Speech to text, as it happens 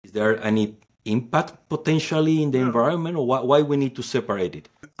Is there any impact potentially in the environment, or why we need to separate it?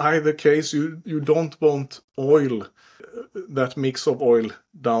 Either case, you don't want oil, that mix of oil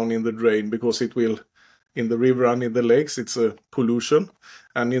down in the drain, because it will, in the river and in the lakes, it's a pollution.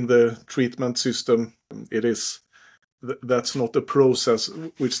 And in the treatment system, that's not a process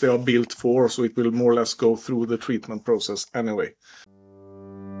which they are built for, so it will more or less go through the treatment process anyway.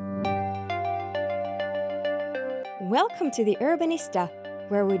 Welcome to the Urbanista,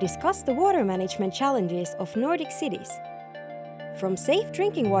 where we discuss the water management challenges of Nordic cities. From safe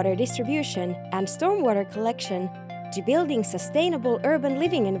drinking water distribution and stormwater collection to building sustainable urban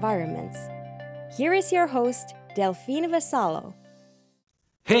living environments. Here is your host, Delphine Vesalo.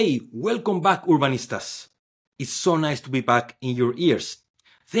 Hey, welcome back, Urbanistas. It's so nice to be back in your ears.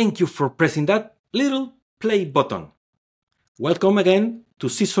 Thank you for pressing that little play button. Welcome again to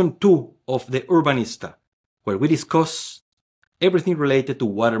Season 2 of the Urbanista, where we discuss everything related to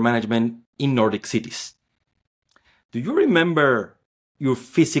water management in Nordic cities. Do you remember your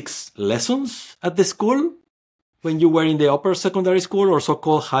physics lessons at the school when you were in the upper secondary school or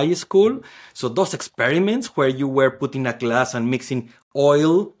so-called high school? So those experiments where you were putting a glass and mixing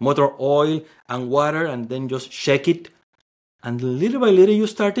oil, motor oil and water, and then just shake it. And little by little you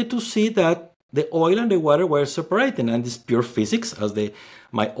started to see that the oil and the water were separated, and this pure physics, as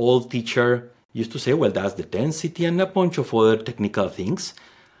my old teacher used to say, well, that's the density and a bunch of other technical things.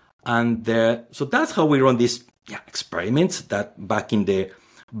 And so that's how we run these experiments that back in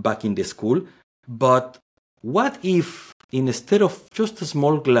the school. But what if instead of just a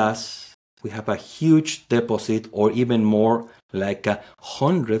small glass, we have a huge deposit, or even more, like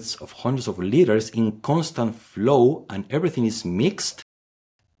hundreds of liters in constant flow, and everything is mixed?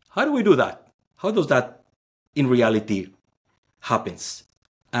 How do we do that? How does that in reality happens?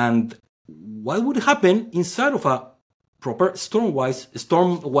 And what would happen inside of a proper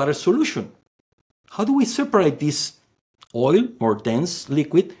stormwater solution? How do we separate this oil, more dense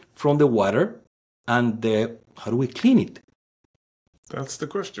liquid, from the water, and how do we clean it? That's the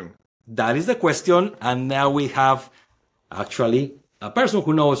question. That is the question, and now we have actually a person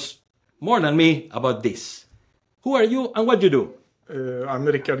who knows more than me about this. Who are you and what do you do? I'm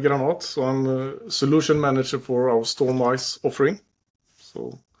Rickard Granat, so I'm a solution manager for our storm ice offering.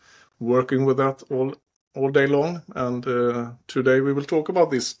 So working with that all day long, and today we will talk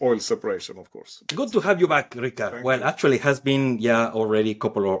about this oil separation, of course. Good to have you back, Rickard. Thank well, you. Actually, it has been already a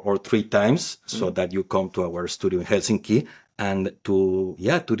couple or 3 times, so that you come to our studio in Helsinki and to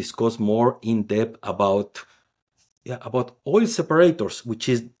discuss more in depth about oil separators, which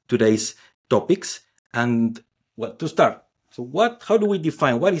is today's topics. And to start, so how do we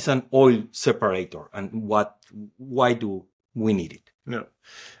define what is an oil separator, and why do we need it? No.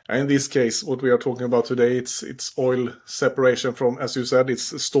 In this case, what we are talking about today, it's oil separation from, as you said,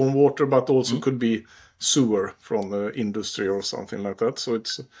 it's stormwater, but also could be sewer from industry or something like that. So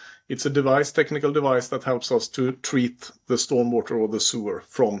it's a technical device that helps us to treat the stormwater or the sewer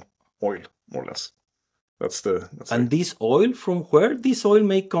from oil, more or less. And this oil, from where this oil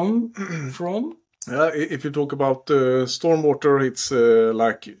may come from? If you talk about stormwater, it's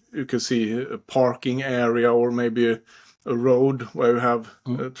like you can see a parking area, or maybe a road where you have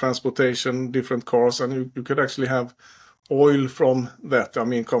transportation, different cars, and you could actually have oil from that. I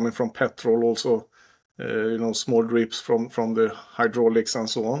mean, coming from petrol also, small drips from the hydraulics and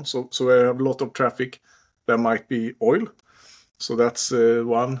so on. So we have a lot of traffic. There might be oil. So that's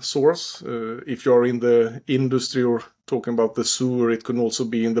one source. If you're in the industry or talking about the sewer, it can also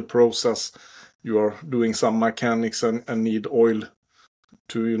be in the process. You are doing some mechanics and need oil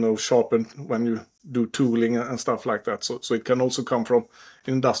to sharpen when you do tooling and stuff like that. So it can also come from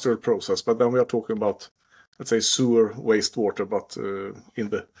industrial process. But then we are talking about, let's say, sewer wastewater. But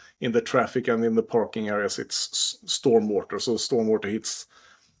in the traffic and in the parking areas, it's stormwater. So stormwater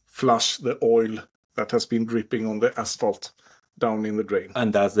flush the oil that has been dripping on the asphalt down in the drain.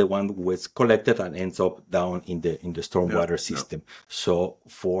 And that's the one who is collected and ends up down in the stormwater system. So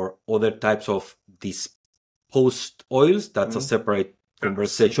for other types of these post oils, that's a separate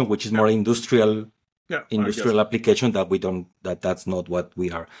conversation, which is more industrial application that's not what we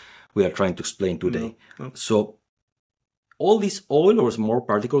are trying to explain today. No. So all this oil or small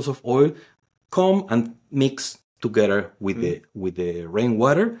particles of oil come and mix together with the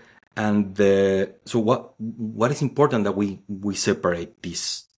rainwater. And so what is important that we separate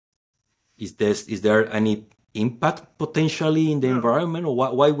this? Is there any impact potentially in the environment, or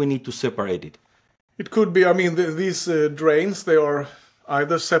why we need to separate it? It could be, these drains, they are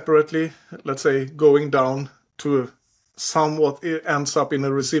either separately, let's say, going down to somewhat, it ends up in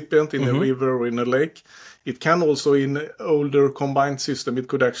a recipient, in a river or in a lake. it can also, in older combined system, it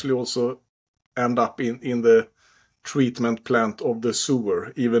could actually also end up in the treatment plant of the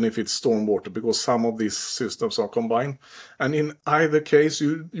sewer, even if it's stormwater, because some of these systems are combined. And in either case,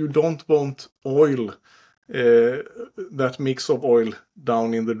 you don't want oil, that mix of oil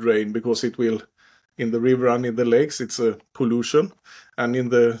down in the drain, because it will, in the river and in the lakes, it's a pollution. And in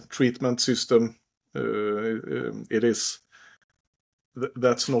the treatment system, it is,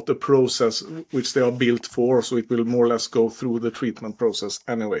 that's not a process which they are built for, so it will more or less go through the treatment process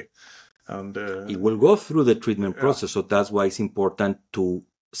anyway. And it will go through the treatment process, so that's why it's important to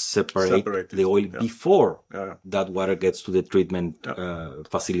separate the oil before that water gets to the treatment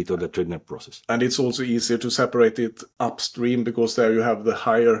facility or the treatment process. And it's also easier to separate it upstream, because there you have the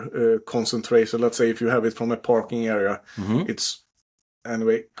higher concentration. Let's say if you have it from a parking area, it's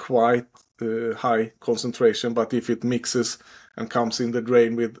anyway quite high concentration, but if it mixes and comes in the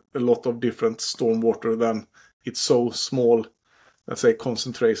drain with a lot of different stormwater, then it's so small, let's say,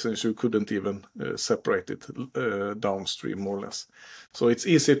 concentrations, you couldn't even separate it downstream, more or less. So it's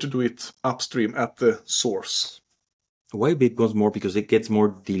easier to do it upstream at the source. Why it goes more? Because it gets more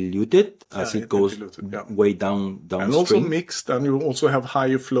diluted as it goes way downstream. And also mixed, and you also have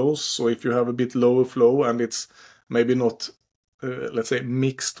higher flows. So if you have a bit lower flow and it's maybe not, let's say,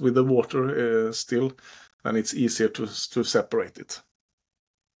 mixed with the water still, then it's easier to separate it.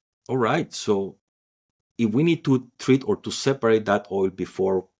 All right. So if we need to treat or to separate that oil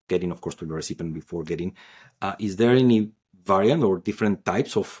before getting, of course, to the recipient before getting, is there any variant or different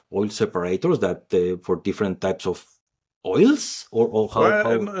types of oil separators that for different types of oils, or how?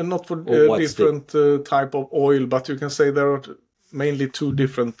 Well, not for different type of oil, but you can say there are mainly two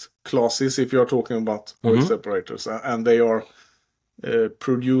different classes if you are talking about oil separators, and they are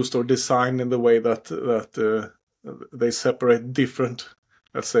produced or designed in the way that they separate different,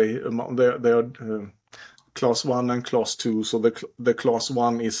 let's say, they are class 1 and class 2. So the class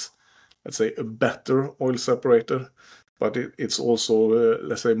 1 is, let's say, a better oil separator, but it's also,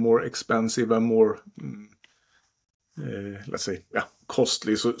 let's say, more expensive and more, let's say,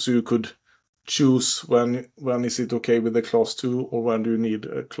 costly. So you could choose when is it okay with the class 2 or when do you need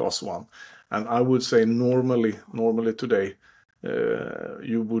a class 1. And I would say normally today,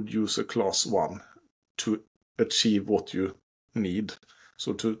 you would use a class 1 to achieve what you need.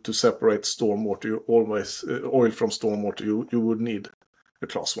 So to separate stormwater, you always oil from stormwater, you would need a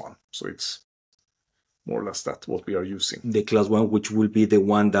class 1. So it's more or less that what we are using. The class 1, which will be the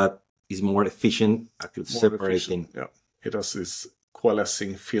one that is more efficient at separating. Yeah, it has this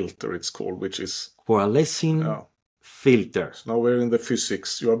coalescing filter, it's called, which is coalescing filter. So now we're in the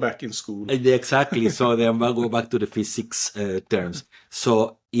physics. You are back in school. Exactly. So then I'll go back to the physics terms.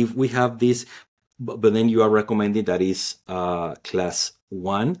 So if we have this, but then you are recommending that is class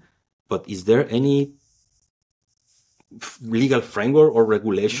 1, but is there any legal framework or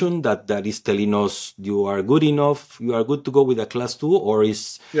regulation that is telling us you are good enough, you are good to go with a class 2, or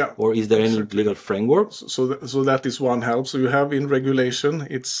is there any legal framework? So that is one help. So you have in regulation,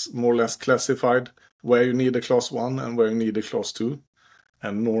 it's more or less classified where you need a class 1 and where you need a class 2.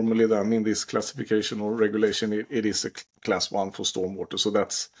 And normally then in this classification or regulation, it is a class 1 for stormwater. So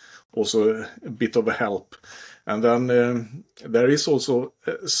that's also a bit of a help. And then there is also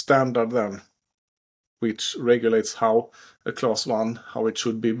a standard then, which regulates how a class 1, how it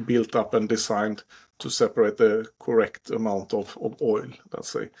should be built up and designed to separate the correct amount of oil, let's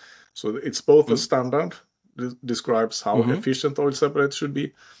say. So it's both a standard, describes how efficient oil separate should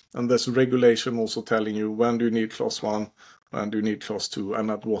be, and there's regulation also telling you when do you need class 1, when do you need class 2,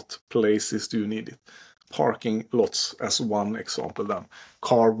 and at what places do you need it. Parking lots as one example then.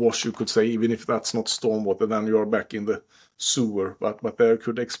 Car wash, you could say, even if that's not stormwater, then you are back in the sewer. But there you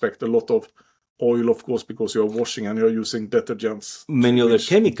could expect a lot of oil, of course, because you're washing and you're using detergents. Many other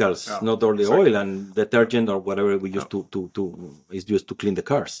chemicals, not only oil and detergent or whatever we use to is used to clean the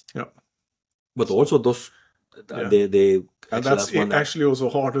cars. Yeah. But also those the and that's actually also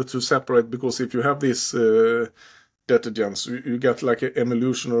harder to separate, because if you have these detergents, you get like an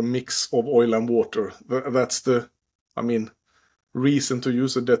emulsion or mix of oil and water. That's the, reason to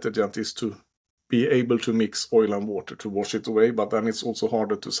use a detergent is to be able to mix oil and water to wash it away, but then it's also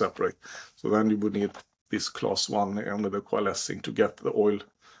harder to separate. So then you would need this class 1 and with the coalescing to get the oil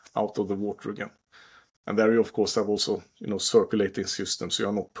out of the water again. And there you of course have also, circulating systems. So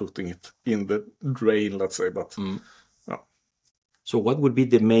you're not putting it in the drain, let's say, but So what would be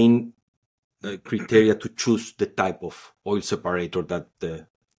the main criteria to choose the type of oil separator that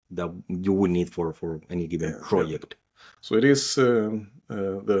you would need for any given project? So it is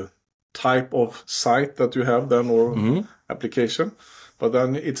the type of site that you have then, or application. But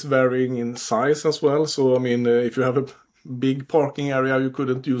then it's varying in size as well. So I mean, if you have a big parking area, you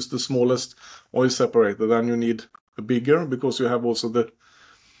couldn't use the smallest oil separator. Then you need a bigger, because you have also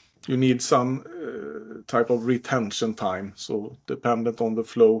you need some type of retention time. So dependent on the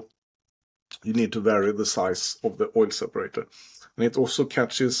flow, you need to vary the size of the oil separator. And it also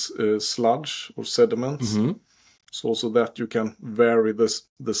catches sludge or sediments. So also that you can vary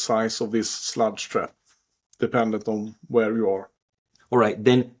the size of this sludge trap dependent on where you are. All right.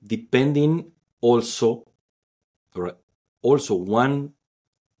 Then depending also, all right, also one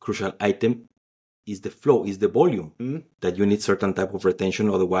crucial item is the flow, is the volume, that you need certain type of retention,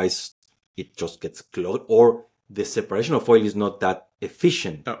 otherwise it just gets clogged, or the separation of oil is not that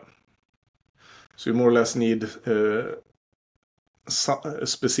efficient. Yeah. So you more or less need a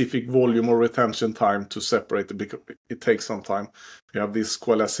specific volume or retention time to separate it, because it takes some time. You have this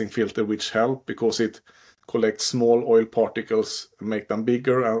coalescing filter which help because it collects small oil particles and make them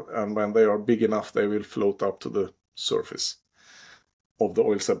bigger, and when they are big enough they will float up to the surface of the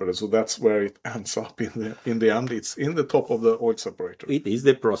oil separator. So that's where it ends up in the end. It's in the top of the oil separator. It is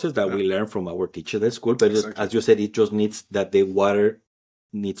the process that we learn from our teacher at school, but Exactly. as you said, it just needs that the water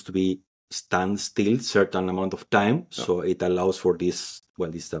needs to be stand still certain amount of time, so it allows for this, well,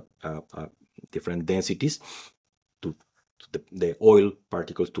 these different densities to the oil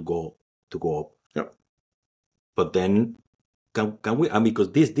particles to go up. Yeah. But then can we,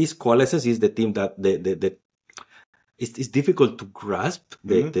 because this coalescence is the thing that the it's difficult to grasp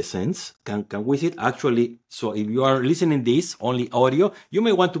the sense. Can we see it actually? So if you are listening this only audio, you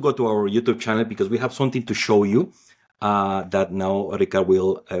may want to go to our YouTube channel, because we have something to show you that now Ricard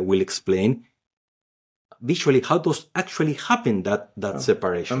will explain visually how does actually happen that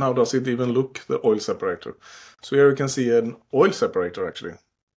separation. And how does it even look, the oil separator? So here you can see an oil separator actually.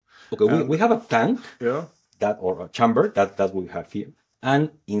 Okay, we have a tank, yeah, or a chamber that we have here,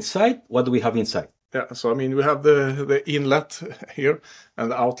 and inside, what do we have inside? Yeah, so I mean, we have the inlet here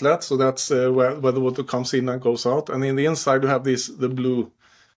and the outlet. So that's where the water comes in and goes out. And in the inside, you have the blue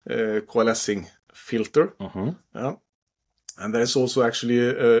coalescing filter. Yeah. And there's also actually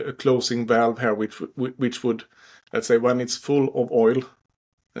a closing valve here, which would, let's say, when it's full of oil,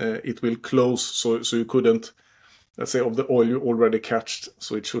 it will close. So you couldn't, let's say, of the oil you already catched,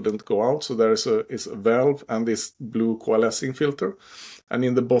 so it shouldn't go out. So there is a valve and this blue coalescing filter. And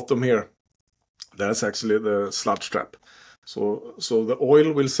in the bottom here, that's actually the sludge trap. So the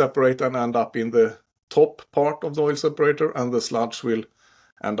oil will separate and end up in the top part of the oil separator, and the sludge will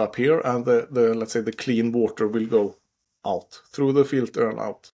end up here, and the let's say the clean water will go out through the filter and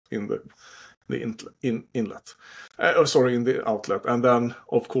out in the inlet. In the outlet. And then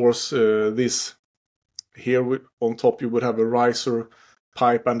of course this here on top you would have a riser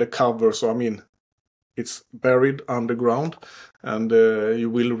pipe and a cover. So I mean, it's buried underground, and you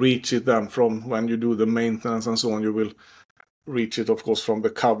will reach it then from when you do the maintenance and so on. You will reach it, of course, from the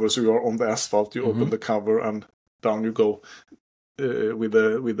cover. So you are on the asphalt, you open the cover, and down you go with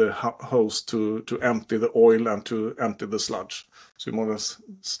the hose to empty the oil and to empty the sludge. So you more or less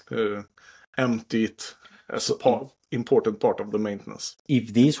empty it as a important part of the maintenance.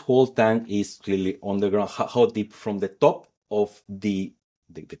 If this whole tank is clearly underground, how deep from the top of the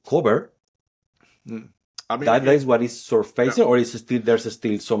cover? I mean, that is what is surface, or is there's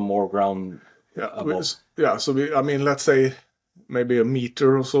still some more ground above? So let's say maybe a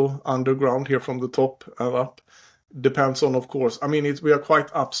meter or so underground here from the top and up. Depends on, of course. I mean, we are quite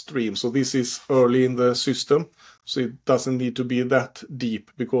upstream, so this is early in the system, so it doesn't need to be that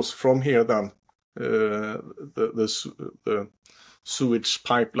deep, because from here then the sewage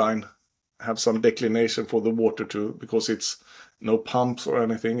pipeline have some declination for the water to, because it's no pumps or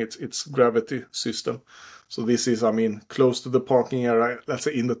anything, it's gravity system. So this is, I mean, close to the parking area, let's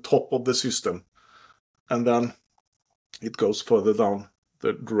say in the top of the system. And then it goes further down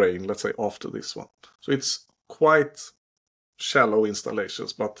the drain, let's say after this one. So it's quite shallow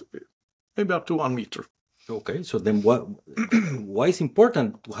installations, but maybe up to 1 meter. Okay, so then why is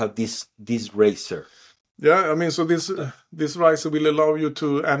important to have this riser? Yeah, I mean, so this riser will allow you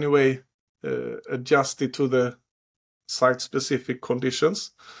to anyway adjust it to the site-specific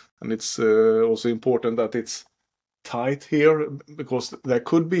conditions. And it's also important that it's tight here, because there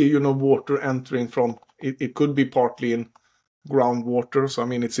could be, water entering from, it could be partly in groundwater. So, I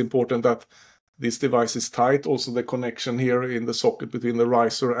mean, it's important that this device is tight. Also the connection here in the socket between the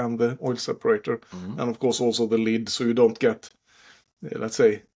riser and the oil separator. And of course also the lid, so you don't get, let's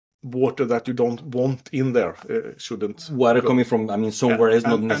say, water that you don't want in there. Shouldn't water coming from, I mean, somewhere else,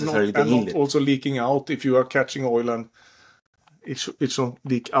 not necessarily the inlet. Not also leaking out if you are catching oil and it should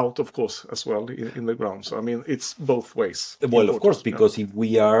leak out, of course, as well in the ground. So I mean, it's both ways. Well, of course, because if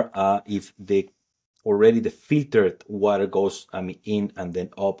we are, if the already the filtered water goes, in and then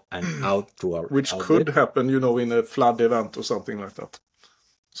up and out to our which outlet. could happen, in a flood event or something like that.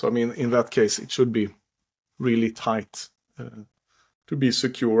 So I mean, in that case, it should be really tight to be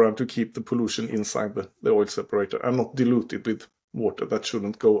secure and to keep the pollution inside the oil separator and not dilute it with water that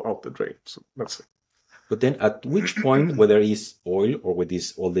shouldn't go out the drain. So that's it. But then at which point, whether it's oil or with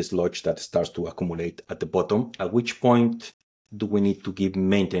all this sludge that starts to accumulate at the bottom, at which point do we need to give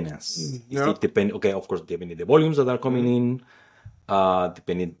maintenance? Is it depend? Okay, of course, depending the volumes that are coming in,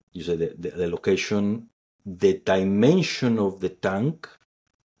 depending, you say the location, the dimension of the tank,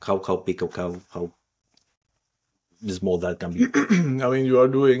 how big or how small that can be. I mean,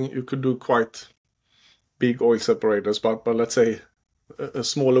 you could do quite big oil separators, but let's say a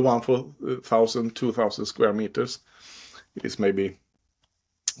smaller one for 1,000, 2,000 square meters is maybe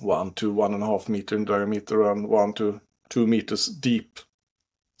 1 to 1.5 meter in diameter and 1 to 2 meters deep,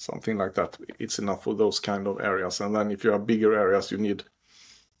 something like that. It's enough for those kind of areas. And then if you have bigger areas, you need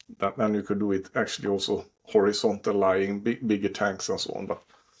that. Then you could do it actually also horizontal lying, bigger tanks and so on.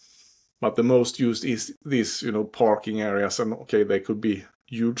 But the most used is these, parking areas, and okay, they could be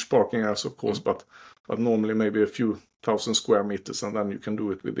huge parking areas, of course, but normally maybe a few thousand square meters, and then you can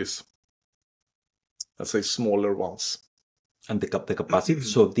do it with this, let's say, smaller ones. And the capacity.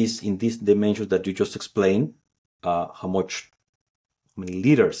 So in these dimensions that you just explained, how many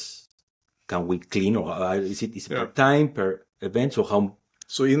liters can we clean, or is it per time, per event, or how?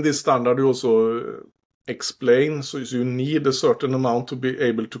 So in this standard, you also explain, so you need a certain amount to be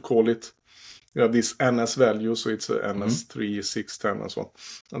able to call it. You have this NS value, so it's a NS3, 6, 10, and so on.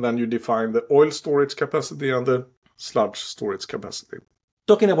 And then you define the oil storage capacity and the sludge storage capacity.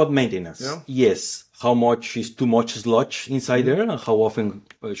 Talking about maintenance, yes. How much is too much sludge inside there, and how often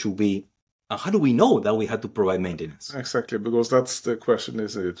should we? And how do we know that we have to provide maintenance? Exactly, because that's the question,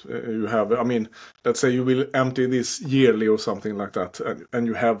 isn't it? You have, let's say you will empty this yearly or something like that, and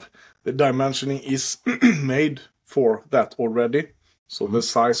you have the dimensioning is made for that already. So the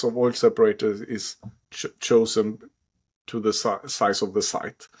size of oil separator is chosen to the size of the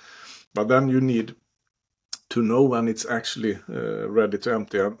site. But then you need to know when it's actually ready to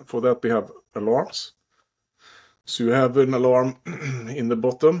empty. And for that we have alarms. So you have an alarm in the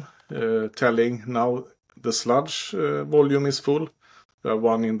bottom telling now the sludge volume is full. You have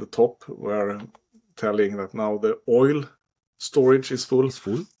one in the top where telling that now the oil storage is full.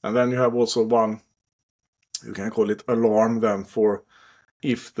 And then you have also one, you can call it alarm then, for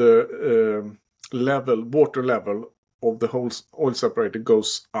if the water level of the whole oil separator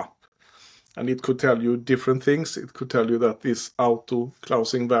goes up. And it could tell you different things. It could tell you that this auto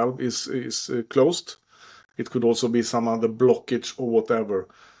closing valve is closed. It could also be some other blockage or whatever.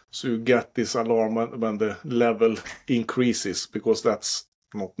 So you get this alarm when the level increases, because that's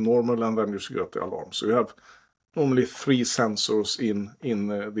not normal, and then you should get the alarm. So you have normally 3 sensors in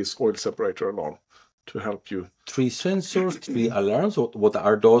this oil separator alarm to help you. 3 sensors, 3 alarms. What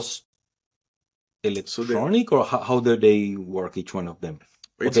are those? Electronic, or how do they work, each one of them?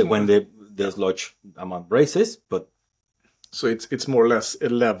 Okay, when the sludge amount raises, but so it's more or less a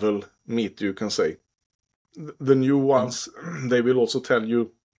level meter, you can say. The new ones, they will also tell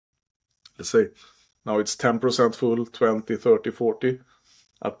you, let's say, now it's 10% full, 20, 30, 40.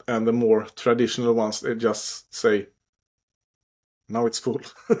 And the more traditional ones, they just say, now it's full.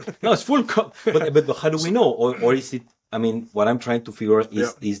 No, it's full. But how do we know? Or is it, what I'm trying to figure out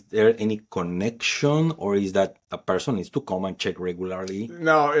is there any connection, or is that a person needs to come and check regularly?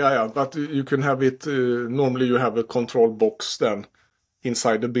 No, but you can have it, normally you have a control box then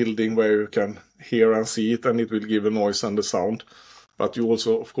inside the building where you can hear and see it, and it will give a noise and a sound. But you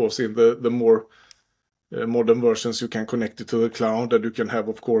also, of course, in the more modern versions, you can connect it to the cloud, and you can have,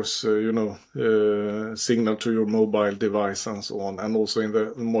 of course, signal to your mobile device and so on. And also in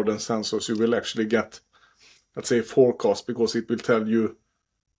the modern sensors, you will actually get, let's say, forecast, because it will tell you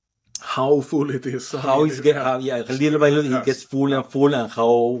how full it is. How it's little by little it gets full and full, and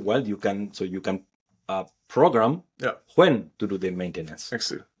how well you can program when to do the maintenance.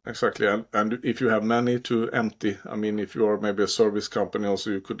 Exactly. And if you have many to empty, if you are maybe a service company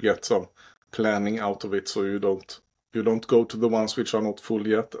also, you could get some planning out of it, so you don't go to the ones which are not full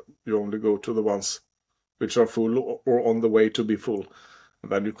yet. You only go to the ones which are full or on the way to be full.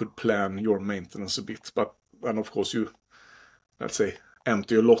 And then you could plan your maintenance a bit. But then, of course, you, let's say,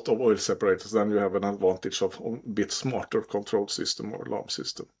 empty a lot of oil separators, then you have an advantage of a bit smarter control system or alarm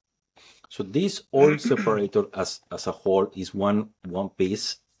system. So this oil separator as a whole is one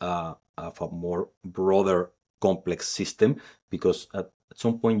piece of a more broader complex system, because at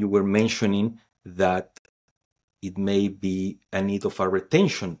some point you were mentioning that it may be a need of a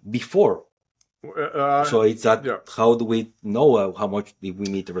retention before. So it's that, how do we know how much we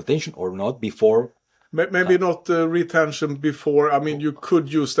need retention or not before? Maybe not retention before. I mean, you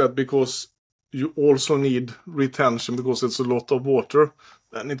could use that because you also need retention because it's a lot of water.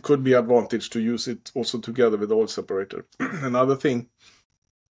 And it could be advantage to use it also together with the oil separator. Another thing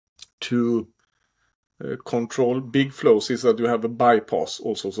to control big flows is that you have a bypass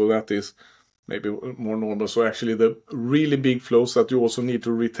also. So that is maybe more normal. So actually the really big flows that you also need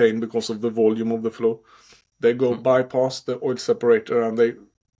to retain because of the volume of the flow, they go bypass the oil separator and they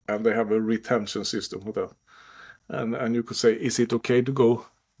have a retention system for that. And you could say, is it okay to go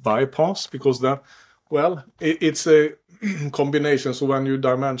bypass? Because that, well, it's a combination. So when you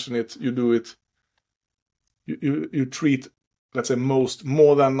dimension it, you do it, you treat, let's say more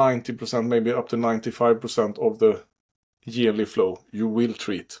than 90%, maybe up to 95% of the yearly flow you will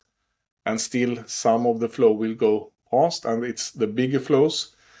treat. And still some of the flow will go past, and it's the bigger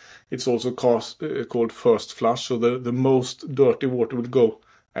flows. It's also called first flush. So the most dirty water will go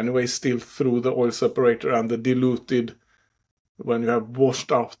anyway still through the oil separator, and the diluted, when you have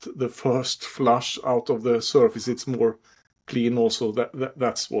washed out the first flush out of the surface, it's more clean also.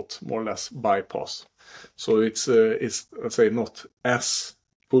 That's what more or less bypass. So it's let's say not as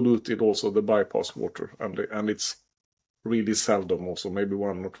polluted also, the bypass water, and it's really seldom also, maybe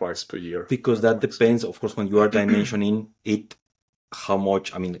 1 or twice per year. Because that depends, of course, when you are dimensioning it, how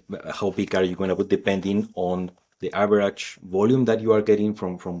big are you going to put, depending on the average volume that you are getting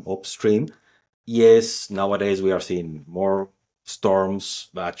from upstream. Yes, nowadays we are seeing more storms.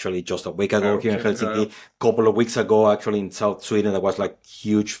 Actually, just a week ago here in Helsinki, a couple of weeks ago, actually in South Sweden, there was like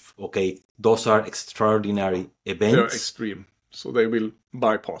huge. Okay, those are extraordinary events. They're extreme, so they will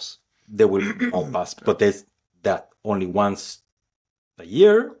bypass. They will bypass, but there's that only once a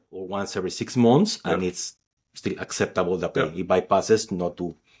year or once every 6 months, and it's still acceptable that it bypasses, not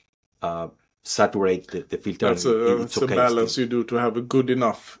to saturate the filter. That's a balance still. You do to have a good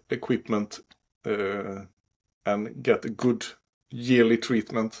enough equipment and get a good yearly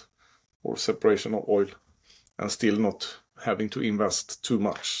treatment or separation of oil, and still not having to invest too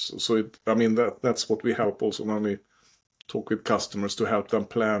much. So that's what we help also when we talk with customers, to help them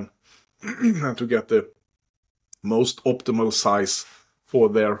plan and to get the most optimal size for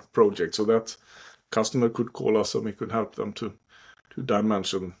their project. So that customer could call us and we could help them to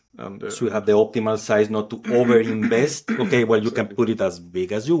dimension. And so you have the optimal size, not to overinvest. Okay, well, you can put it as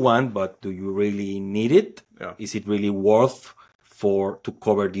big as you want, but do you really need it? Yeah. Is it really worth to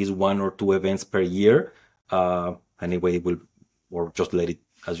cover these 1 or 2 events per year? Anyway, or just let it,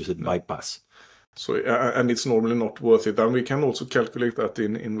 as you said, bypass. So and it's normally not worth it. And we can also calculate that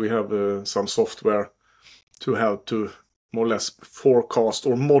we have some software to help to more or less forecast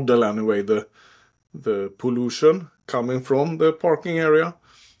or model anyway the pollution coming from the parking area,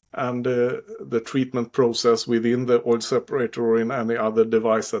 and the treatment process within the oil separator or in any other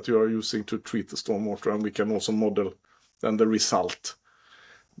device that you are using to treat the stormwater. And we can also model then the result.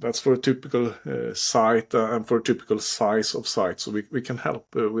 That's for a typical site and for a typical size of site. So we can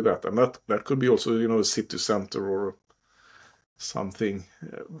help with that. And that could be also, a city center or something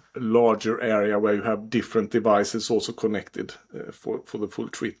larger area where you have different devices also connected for the full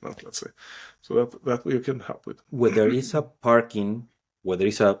treatment, let's say. So that we can help with. Where there is a parking, where there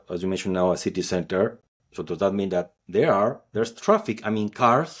is as you mentioned now, a city center, so does that mean that there's traffic? I mean,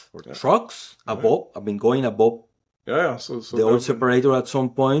 cars or trucks above, going above so the oil separator at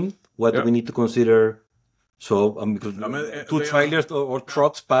some point? What do we need to consider? So, because 2 trailers or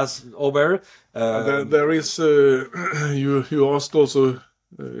trucks pass over. There is, you asked also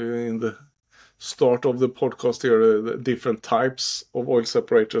in the start of the podcast here, the different types of oil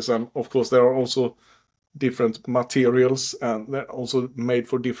separators. And of course, there are also different materials, and they're also made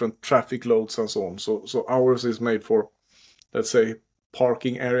for different traffic loads and so on. So ours is made for, let's say,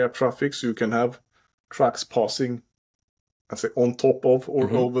 parking area traffic. So you can have trucks passing, let's say, on top of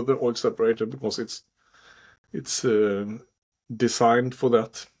or over the oil separator, because it's designed for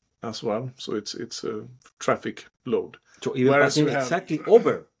that as well. So it's a traffic load. So even passing exactly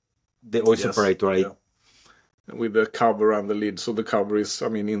over the oil separator, right? Yeah. With the cover and the lid. So the cover is,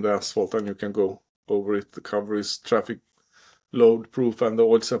 in the asphalt, and you can go over it. The cover is traffic load proof, and the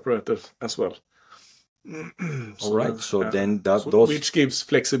oil separator as well. All right. So then which gives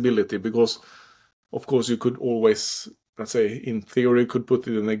flexibility, because of course you could always, let's say, in theory, could put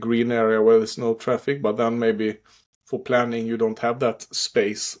it in a green area where there's no traffic, but then maybe for planning you don't have that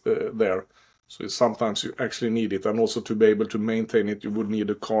space there. So sometimes you actually need it, and also to be able to maintain it, you would need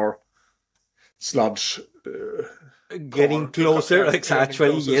a car sludge. Getting closer,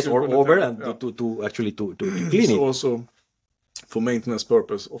 actually, yes, or over, and to actually to clean so it. Also, for maintenance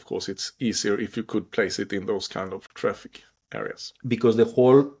purpose, of course, it's easier if you could place it in those kind of traffic areas. Because the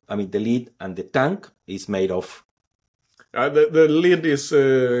whole, the lid and the tank is made of. The lid is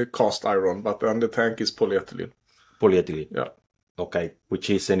cast iron, but then the tank is polyethylene. Polyethylene. Yeah. Okay, which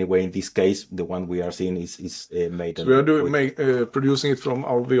is anyway in this case the one we are seeing is made. So we are producing it from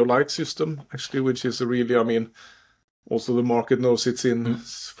our Veolite system, actually, which is really, also the market knows it's in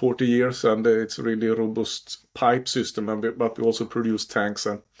 40 years, and it's a really robust pipe system. But we also produce tanks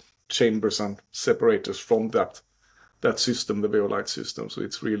and chambers and separators from that system, the Veolite system. So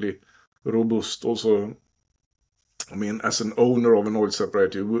it's really robust. Also, as an owner of an oil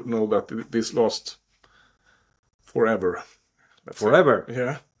separator, you would know that this lasts forever. Forever?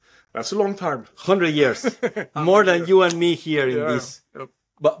 Yeah. That's a long time. 100 years. More than you and me here in this. Yep.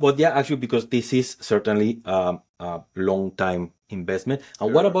 But yeah, actually, because this is certainly a long time investment.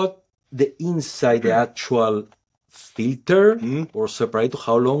 And what about the inside, the actual filter or separator?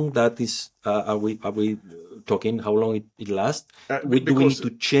 How long that is? Are we talking? How long it lasts? Do we need to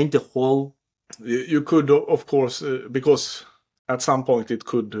change the whole? You could, of course, because at some point it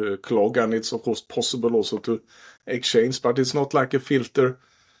could clog, and it's of course possible also to exchange. But it's not like a filter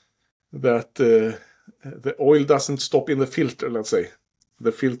that the oil doesn't stop in the filter. Let's say.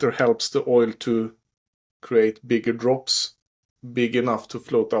 The filter helps the oil to create bigger drops, big enough to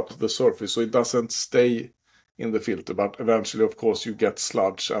float up to the surface. So it doesn't stay in the filter, but eventually, of course, you get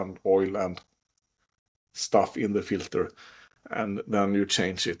sludge and oil and stuff in the filter, and then you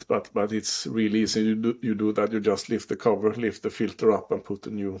change it. But it's really easy. You do that. You just lift the cover, lift the filter up, and put the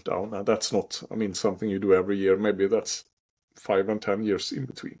new down. And that's not, something you do every year. Maybe that's 5 and 10 years in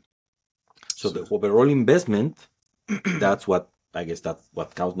between. So the overall investment, that's what. I guess that's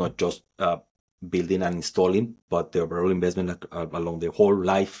what counts, not just building and installing, but the overall investment along the whole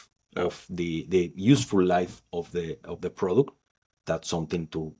life of the useful life of the product. That's something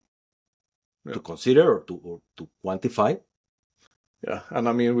to consider or to quantify. Yeah, and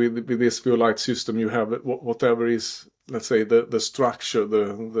with this Veolite system, you have whatever is, let's say, the structure,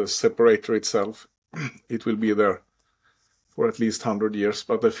 the separator itself, it will be there for at least 100 years.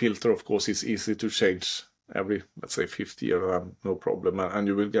 But the filter, of course, is easy to change every, let's say, 50 years, no problem. And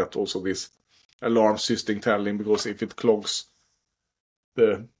you will get also this alarm system telling, because if it clogs,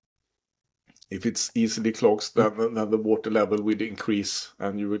 if it's easily clogs, then the water level will increase,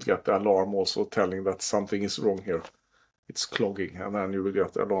 and you will get the alarm also telling that something is wrong here. It's clogging, and then you will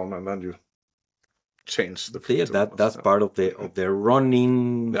get the alarm, and then you change the filter. Yeah, that's part of the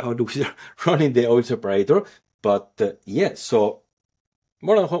running. How do we say, running the oil separator? But so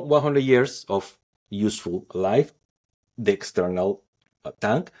more than 100 years of useful life, the external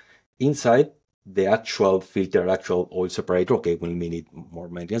tank, inside the actual filter, actual oil separator. Okay, we'll need more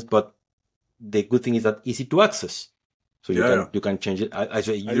maintenance, but the good thing is that easy to access. So you can change it. I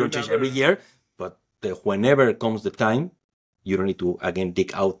say you don't change every year, but whenever comes the time, you don't need to again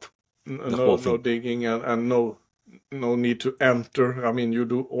dig out the whole thing. No digging and no need to enter. You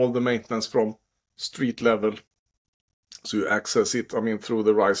do all the maintenance from street level. So you access it, through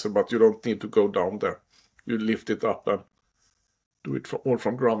the riser, but you don't need to go down there. You lift it up and do it all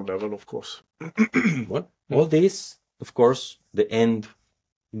from ground level, of course. All this, of course, the end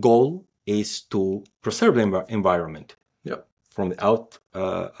goal is to preserve the environment. Yeah. From the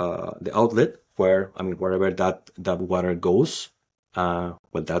outlet, wherever that water goes.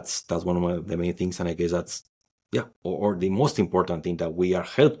 That's one of the main things, and I guess that's or the most important thing, that we are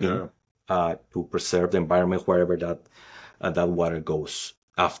helping to preserve the environment wherever that water goes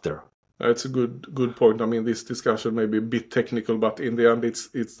after. It's a good point. This discussion may be a bit technical, but in the end,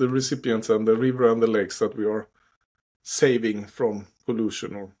 it's the recipients and the river and the lakes that we are saving from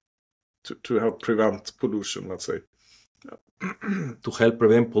pollution, or to help prevent pollution, let's say. To help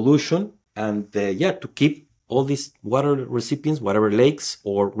prevent pollution, and to keep all these water recipients, whatever lakes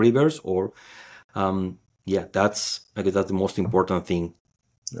or rivers, or that's the most important thing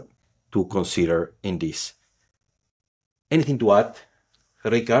to consider in this. Anything to add,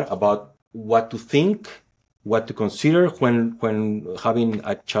 Ricard, about what to think, what to consider when having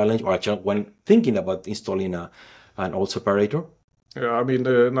a challenge, or when thinking about installing an oil separator? Yeah,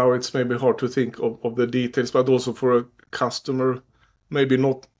 now it's maybe hard to think of the details, but also for a customer, maybe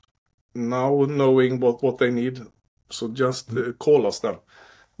not now knowing what they need. So just call us then.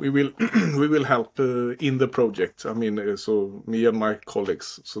 We will help in the project. So me and my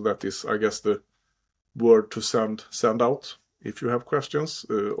colleagues. So that is, I guess, the word to send out. If you have questions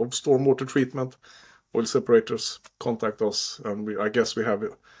of stormwater treatment, oil separators, contact us. And I guess we have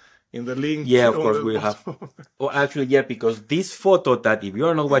in the link. Yeah, of course the we'll have. bottom. Oh, actually, yeah, because this photo that if you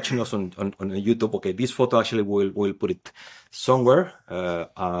are not watching us on YouTube, okay, this photo actually we'll put it somewhere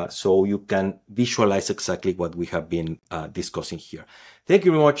so you can visualize exactly what we have been discussing here. Thank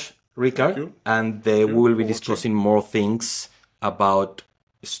you very much, Ricard. you. And we will be discussing more things about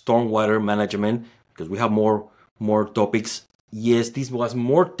stormwater management because we have more topics. Yes, this was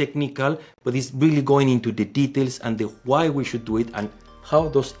more technical, but it's really going into the details and the why we should do it and how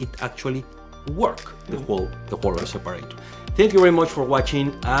does it actually work, the whole separator. Thank you very much for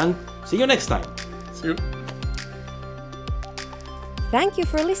watching and see you next time. See you. Thank you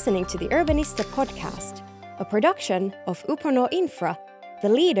for listening to the Urbanista podcast, a production of Uponor Infra, the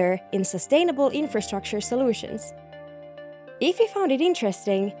leader in sustainable infrastructure solutions. If you found it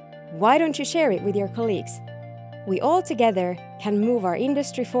interesting, why don't you share it with your colleagues? We all together can move our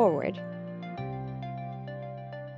industry forward.